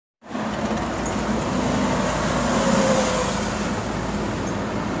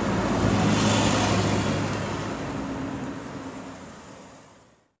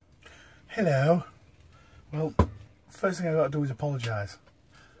Hello. Well, first thing I got to do is apologise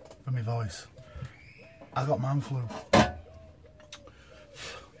for my voice. I got man flu. Yeah,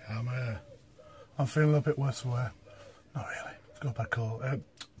 I'm feeling a little bit worse for wear. Not really. It's got a bad cold,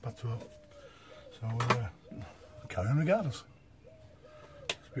 bad throat. So carry on regardless.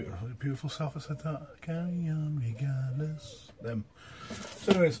 It's beautiful, beautiful self. I said that. Carry on regardless. Them.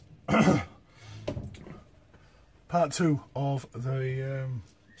 So anyways, part 2 of the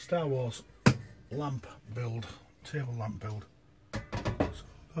Star Wars lamp build, table lamp build. So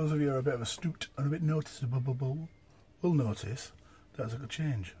those of you who are a bit of a snoot and a bit noticeable will notice that's a good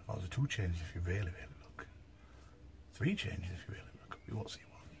change. Or there's 2 changes if you really look. 3 changes if you really look. You won't see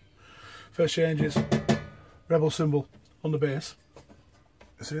one. First change is Rebel symbol on the base.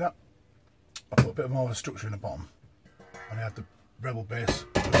 You see that? I put a bit more of a structure in the bottom, and I had the Rebel base,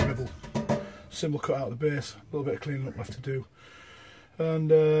 the Rebel symbol cut out of the base. A little bit of cleaning up left to do,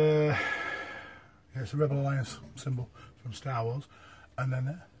 and yeah, it's a Rebel Alliance symbol from Star Wars. And then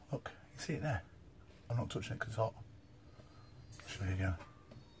there, look, you see it there? I'm not touching it because it's hot. I'll show you again.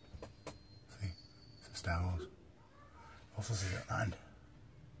 See, it's a Star Wars. Also see it at the end.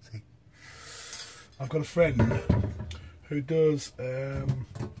 See, I've got a friend who does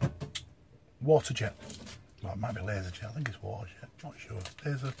water jet. Well, it might be laser jet. I think it's water jet. Not sure.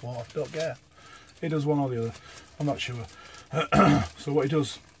 Laser, water, don't care. He does one or the other. I'm not sure. So what he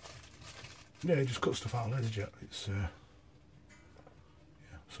does, yeah, he just cuts stuff out of laser jet. It's yeah.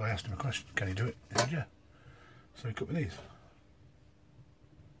 So I asked him a question. Can he do it? He said yeah. So he cut me these.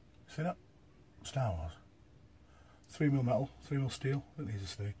 See that? Star Wars. 3mm metal, 3mm steel. I think these are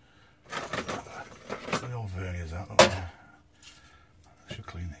steel. So the old verniers out. I should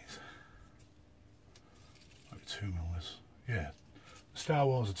clean these. Maybe 2mm this. Yeah. Star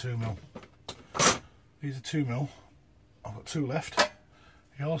Wars are 2mm. These are 2mm. I've got 2 left.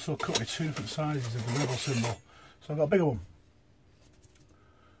 He also cut me 2 different sizes of the Rebel symbol. So I've got a bigger one.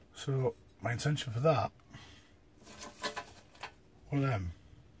 So my intention for that, one of them,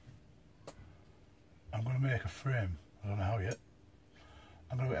 I'm going to make a frame. I don't know how yet.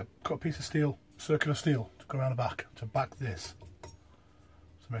 I'm going to cut a piece of steel, circular steel, to go around the back, to back this,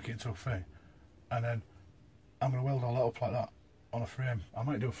 to make it into a frame. And then I'm going to weld all that up like that on a frame. I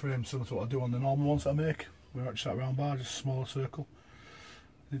might do a frame similar to what I do on the normal ones that I make, where I just that round bar, just a smaller circle.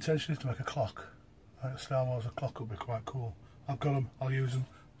 The intention is to make a clock. I think Star Wars, a clock would be quite cool. I've got them, I'll use them.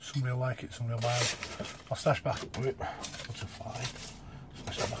 Somebody will like it, somebody will buy them. I'll stash back up with it. What's a 5?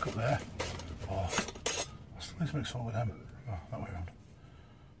 Stash that back up there. Oh, I still need to make something with them. Oh, that way around.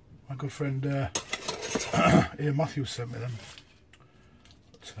 My good friend Ian Matthews sent me them.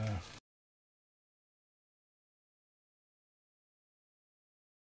 But,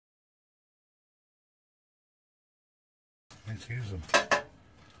 I need to use them.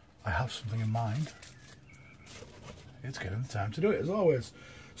 I have something in mind. It's getting the time to do it, as always.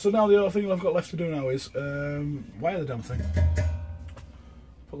 So now the other thing I've got left to do now is wire the damn thing.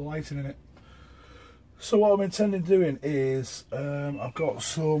 Put the lighting in it. So what I'm intending doing is I've got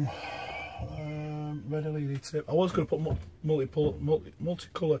some red LED tape. I was going to put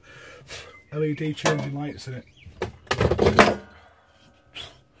multicolour LED changing lights in it.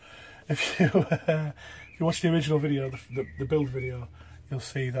 If you watch the original video, the build video, you'll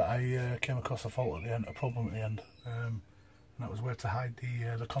see that I came across a fault at the end, a problem at the end, and that was where to hide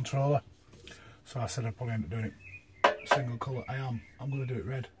the controller. So I said I'd probably end up doing it single colour. I'm going to do it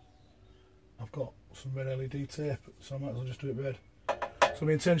red. I've got some red LED tape, so I might as well just do it red. So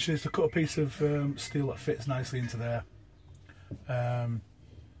my intention is to cut a piece of steel that fits nicely into there,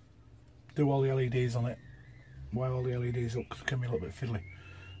 do all the LEDs on it, wire all the LEDs up because it can be a little bit fiddly,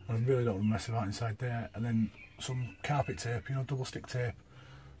 and I really don't want to mess about inside there, and then some carpet tape, you know, double stick tape,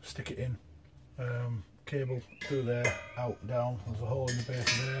 stick it in, cable through there, out, down, there's a hole in the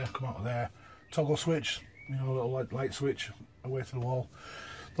base of there, come out of there, toggle switch, you know, a little light switch away to the wall.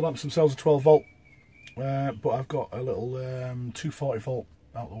 The lamps themselves are 12 volt, but I've got a little 240 volt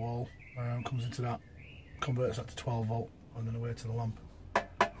out the wall, comes into that, converts that to 12 volt, and then away to the lamp.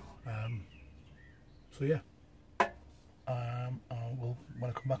 So yeah, when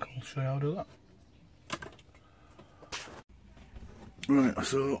I come back I'll show you how to do that. Right,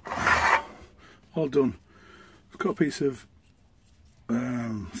 so all done. I've got a piece of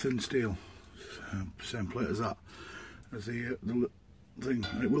thin steel, same plate as that, as the thing,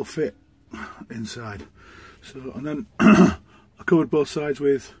 and it will fit inside. So, and then I covered both sides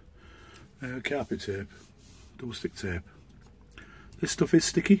with carpet tape, double stick tape. This stuff is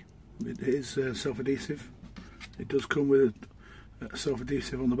sticky. It is self-adhesive. It does come with a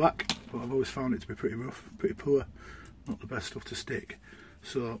self-adhesive on the back, but I've always found it to be pretty rough, pretty poor, not the best stuff to stick.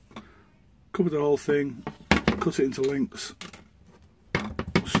 So covered the whole thing, cut it into lengths,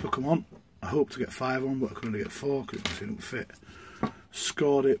 stuck them on. I hoped to get 5 on, but I could only get 4 because it didn't fit.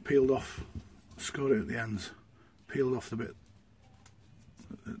 Scored it, peeled off, scored it at the ends, peeled off the bit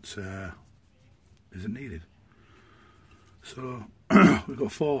that isn't needed. So we've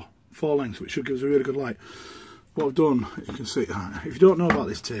got four lengths, which should give us a really good light. What I've done, you can see, if you don't know about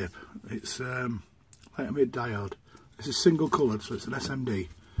this tape, it's like a mid diode. This is single coloured, so it's an SMD.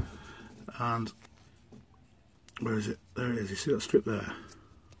 And where is it? There it is. You see that strip there?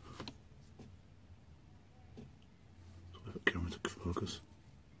 Camera to focus.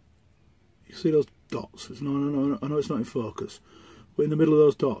 You see those dots? No, I know it's not in focus, but in the middle of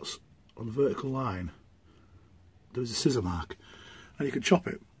those dots, on the vertical line, there's a scissor mark, and you can chop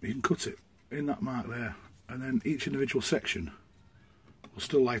it. You can cut it in that mark there, and then each individual section will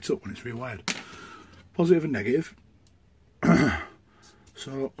still light up when it's rewired. Positive and negative.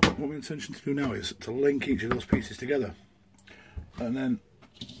 So what my intention to do now is to link each of those pieces together, and then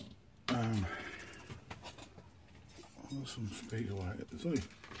some speaker wire. There's only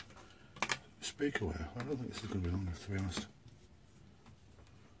speaker wire. I don't think this is going to be long enough, to be honest.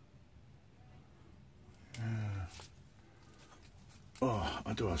 Oh,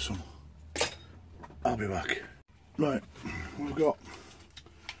 I do have some. I'll be back. Right, we've got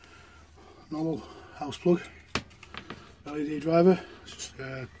normal house plug, LED driver. It's just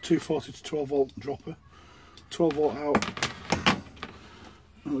a 240 to 12 volt dropper. 12 volt out.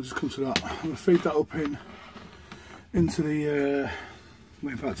 And we'll just come to that. I'm going to feed that up into the.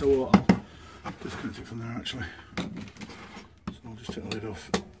 In fact, I'll disconnect it from there actually. So I'll just take the lid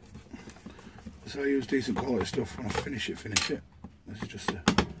off. So I use decent quality stuff when I finish it. This is just a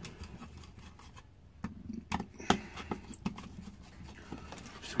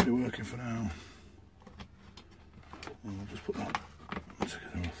get it working for now. And we'll just put that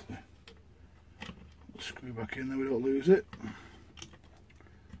together roughly. Screw back in there, we don't lose it.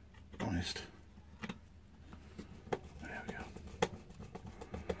 Honest. There we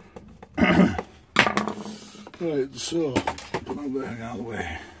go. Right, so put that bearing out of the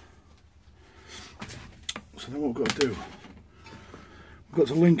way. So then what we've got to do, we've got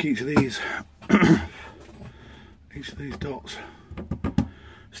to link each of these dots.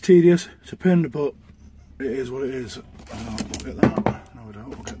 It's tedious, it's a pain in the butt, it is what it is. Look at that, no we don't,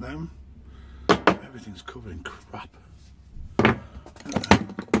 look at them. Everything's covered in crap. Put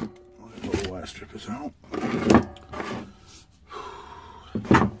the wire strippers out.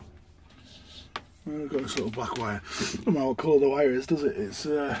 We've got this little black wire. I don't know what colour the wire is, does it? It's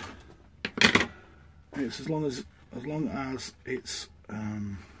as long as it's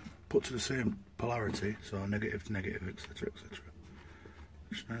put to the same polarity, so negative to negative, etc, etc.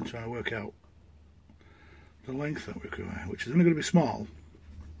 Just now trying to work out the length that we require, which is only going to be small,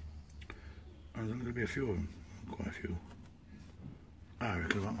 and there's only going to be a few of them, quite a few. I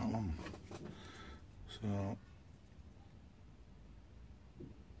reckon about that long. So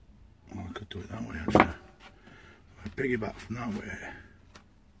well, I could do it that way actually. If I piggyback from that way,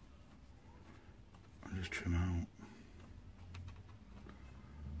 I'll just trim out.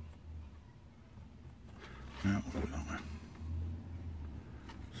 Now we'll do it that way.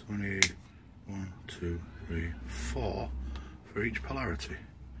 So we need 1, 2, 3, 4 for each polarity.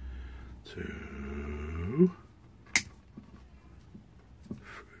 2,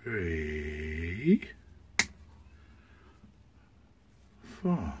 3,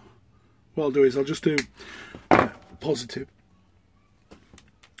 4. What I'll do is I'll just do positive,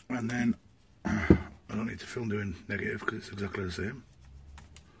 and then I don't need to film doing negative because it's exactly the same,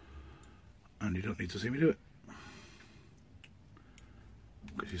 and you don't need to see me do it.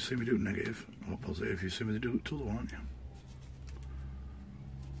 Because you see me do negative or positive, you see me do it to the one, aren't you?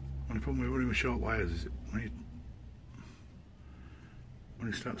 Only problem with running with short wires is when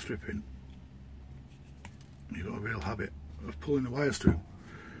you start stripping, you've got a real habit of pulling the wires through,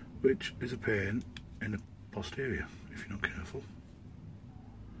 which is a pain in the posterior if you're not careful.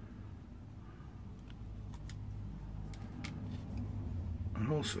 And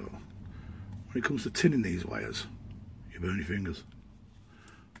also, when it comes to tinning these wires, you burn your fingers.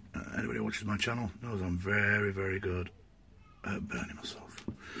 Anybody who watches my channel knows I'm very, very good at burning myself.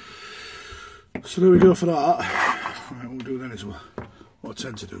 So there we go for that. Right, what we'll do then is what I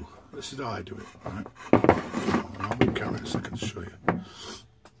tend to do. This is how I do it. Right. I'll move the camera in a second to show you.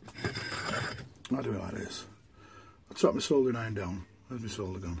 I do it like this. I tap my soldering iron down. Where's my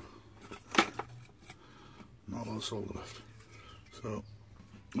solder gone? Not a lot of solder left. So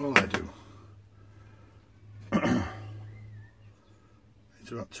all I do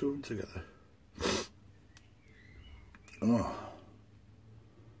is wrap two of them together.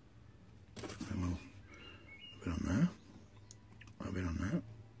 in on there.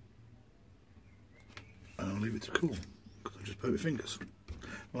 And I'll leave it to cool, because I'll just put my fingers,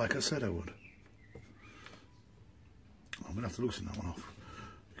 like I said I would. I'm going to have to loosen that one off,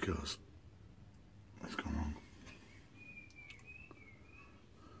 because it's gone wrong.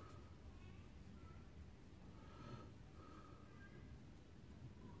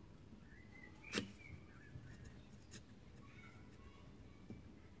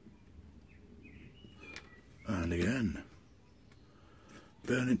 And again,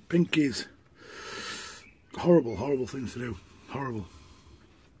 burning pinkies. Horrible, horrible things to do. Horrible.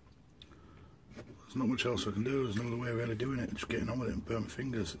 There's not much else I can do. There's no other way of really doing it. Just getting on with it and burn my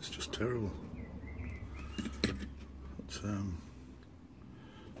fingers. It's just terrible. But, so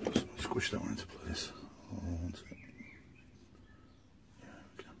squish that one into place. Oh, that's it.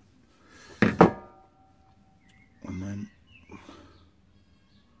 Yeah, okay. And then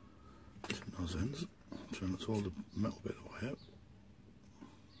turn those ends. Turn all the metal bit of the way out.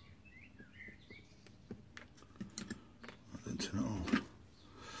 And then turn it off.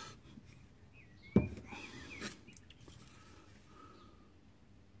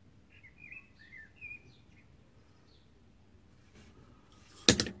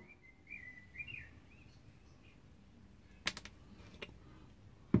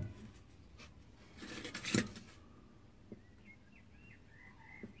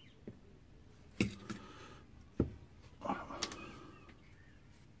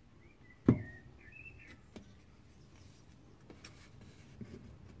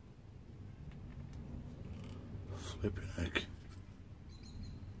 Flipping heck.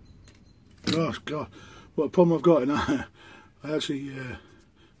 Gosh, God, what a problem I've got, and I actually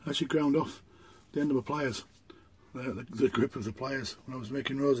ground off the end of my pliers, the grip of the pliers when I was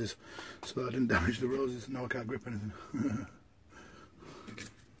making roses, so that I didn't damage the roses. Now I can't grip anything.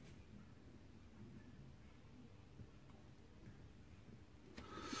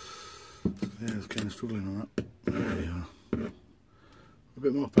 Yeah, I was kind of struggling on that. There we are. A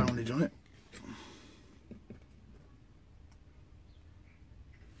bit more poundage on it.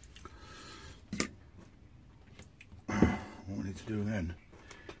 What we need to do then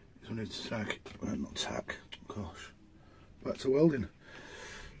is we need to tack, well, not tack, gosh, back to welding.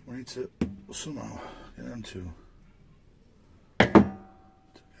 We need to somehow get them two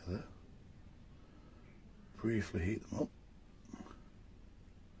together, briefly heat them up.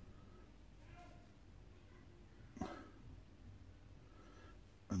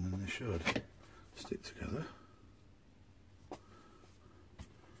 And then they should stick together. A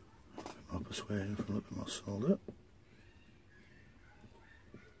bit more persuasion for a little bit more solder.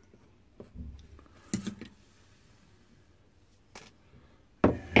 Yeah, I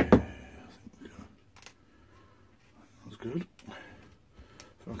think we got that was good.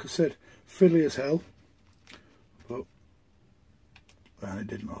 Like I said, fiddly as hell, but it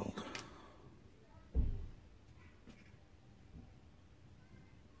didn't hold.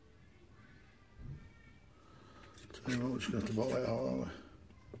 Tell you what, we're just going to have to bottle it out, aren't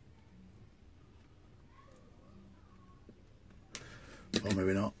we? Or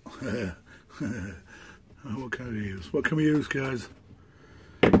maybe not. What can we use? What can we use, guys?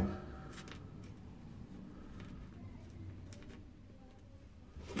 The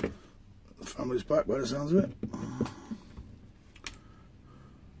family's back by the sounds of it.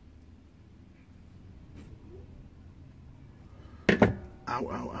 Ow,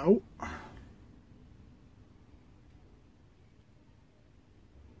 ow, ow.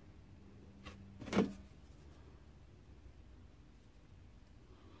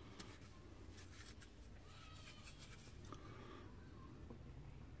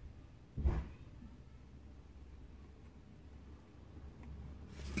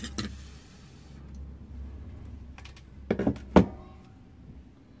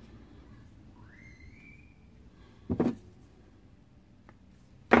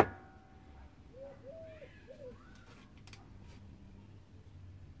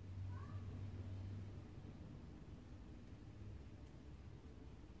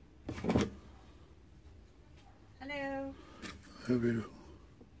 Hello. How beautiful.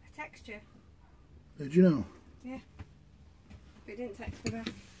 I text you. Did you know? Yeah. But you didn't text me back.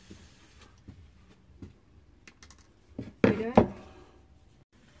 What are you doing?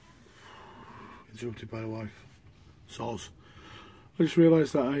 Interrupted by the wife. Soz. I just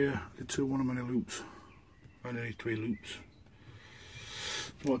realised that I did too many loops. I need 3 loops.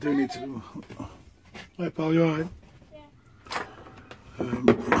 What I do need to do... Hi pal, you alright? Yeah.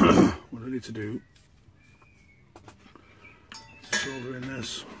 What I need to do is solder in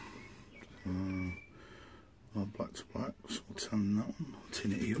this. Black to black, so we'll tan that one,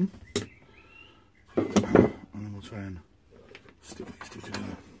 tin it even. And then we'll try and stick these two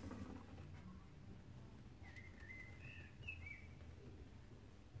together.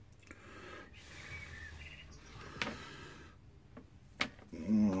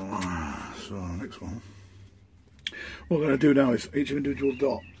 So next one, what we're going to do now is each individual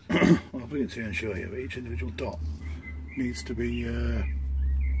dot, I'll bring it to you and show you, but each individual dot needs to be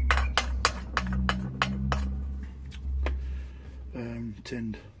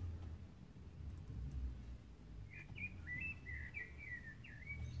tinned.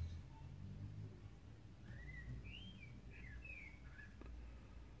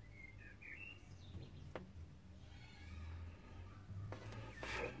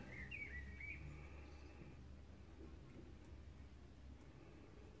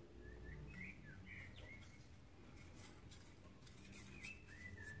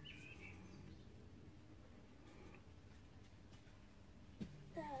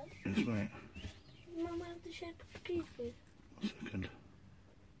 Yes, mate. Mum, have the shape of the keys, please. A second.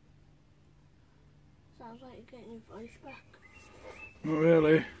 Sounds like you're getting your voice back. Not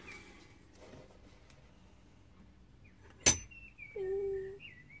really.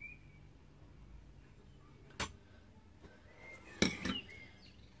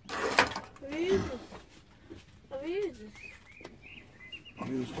 Have you used this? Have you used this? I've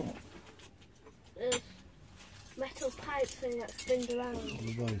used what? This metal pipe thing that spins around. On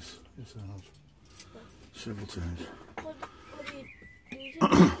the base. Yes, I have. Several times. What do you use it?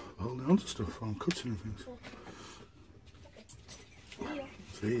 Holding on to stuff while I'm cutting and things. Yeah.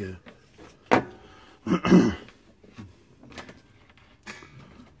 See ya.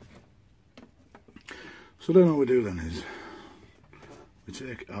 So then what we do then is we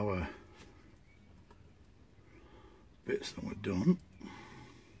take our bits that we've done,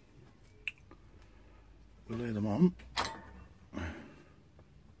 we lay them on,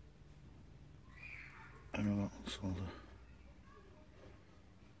 and we'll solder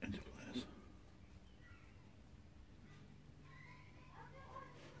into place.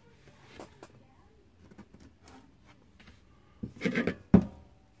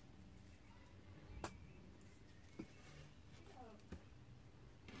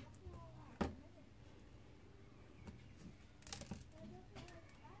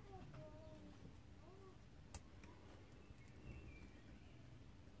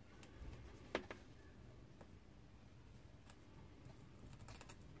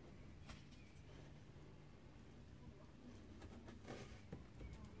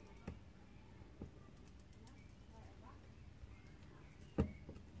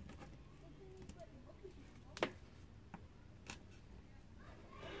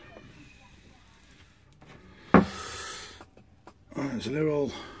 Right, so they're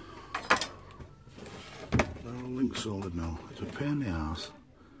all link soldered now. It's a pain in the arse.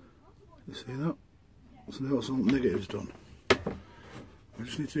 You see that? So now it's all negatives done. I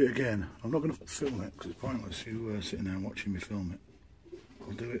just need to do it again. I'm not going to film it because it's pointless you sitting there and watching me film it.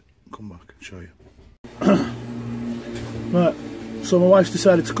 I'll do it, come back and show you. Right, so my wife's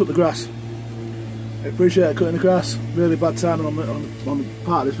decided to cut the grass. I appreciate her cutting the grass. Really bad timing on the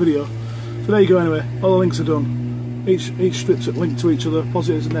part of this video. So there you go anyway, all the links are done. Each strip's linked to each other,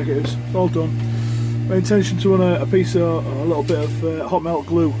 positives and negatives, all done. My intention to run a piece of, a little bit of hot melt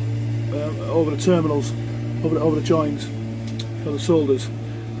glue over the terminals, over the joins, for the solders.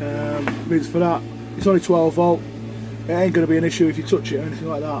 Means for that, it's only 12 volt, it ain't going to be an issue if you touch it or anything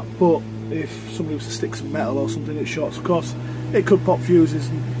like that, but if somebody was to stick some metal or something it shorts, of course, it could pop fuses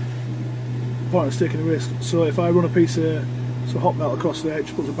and pointless taking a risk. So if I run a piece of some hot melt across there, it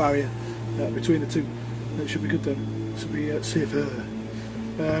just puts a barrier between the two. It should be good then. It should be safer.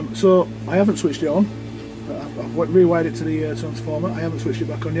 So I haven't switched it on. I've rewired it to the transformer. I haven't switched it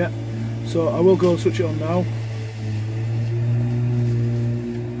back on yet. So I will go and switch it on now.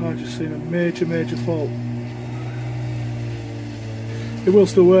 I've just seen a major fault. It will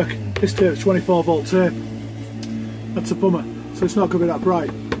still work. This tape's 24 volt tape. That's a bummer. So it's not going to be that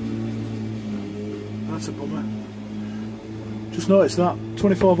bright. That's a bummer. Just noticed that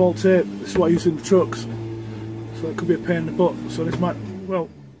 24 volt tape. This is what I use in the trucks. So it could be a pain in the butt. So this might, well,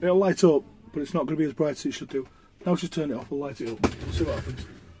 it'll light up, but it's not going to be as bright as it should do. Now just turn it off, we'll light it up. See what happens.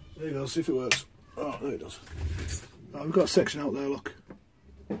 There you go, see if it works. Oh, there it does. Right, we've got a section out there, look.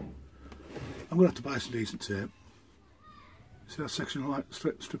 I'm going to have to buy some decent tape. See that section of light,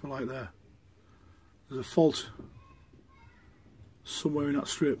 strip of light there? There's a fault somewhere in that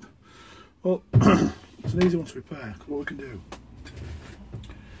strip. Well, it's an easy one to repair. What we can do.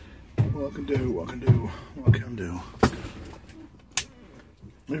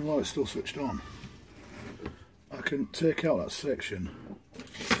 Even while it's still switched on, I can take out that section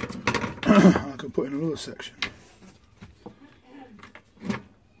and I can put in another section.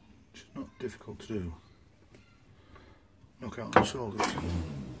 difficult to do. Knock out the solders.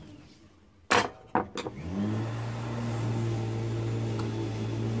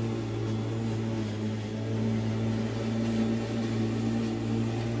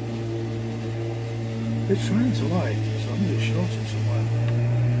 It's trying to light, so I'm going to get shorted somewhere.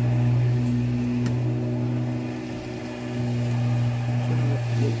 So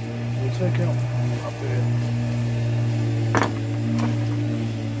we'll take out that bit.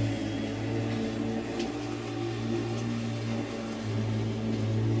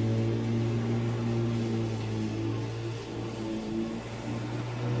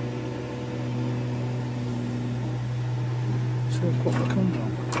 So let's put back on now.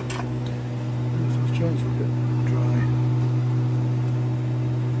 Those joints are a bit dry.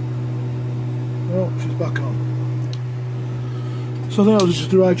 Oh, she's back on. So I think that was just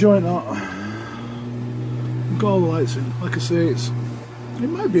a dry joint that. I've got all the lights in. Like I say, it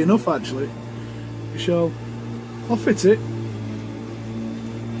might be enough actually. I'll fit it.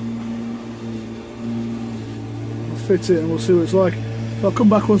 I'll fit it and we'll see what it's like. So I'll come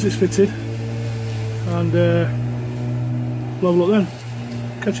back once it's fitted and we'll have a look then.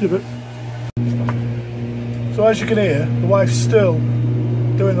 Catch you in a bit. So as you can hear, the wife's still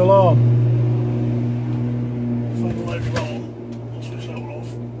doing the alarm. Find the light roll. I'll switch that one off.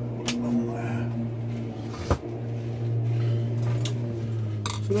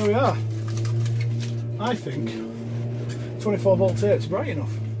 So there we are. I think 24 volt tape's bright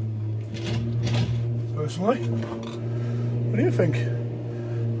enough. Personally. What do you think? I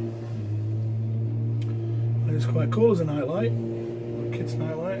think it's quite cool as a night light. A kid's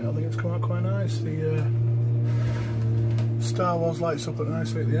night light. I think it's come out quite nice. The Star Wars lights up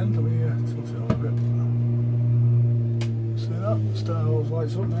nicely at the end. Let me tilt it on a bit. See that? Star Wars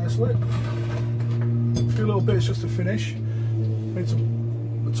lights up nicely. A few little bits just to finish. Made a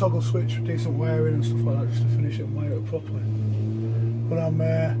toggle switch, decent wiring and stuff like that just to finish it and wire it properly. But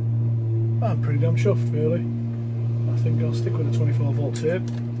I'm pretty damn chuffed really. I think I'll stick with the 24 volt tape.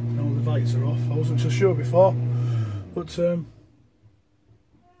 Now the lights are off. I wasn't so sure before, but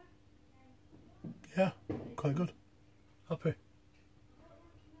yeah, quite good. Happy.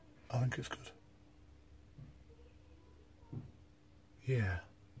 I think it's good. Yeah.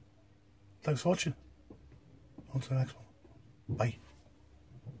 Thanks for watching. On to the next one. Bye.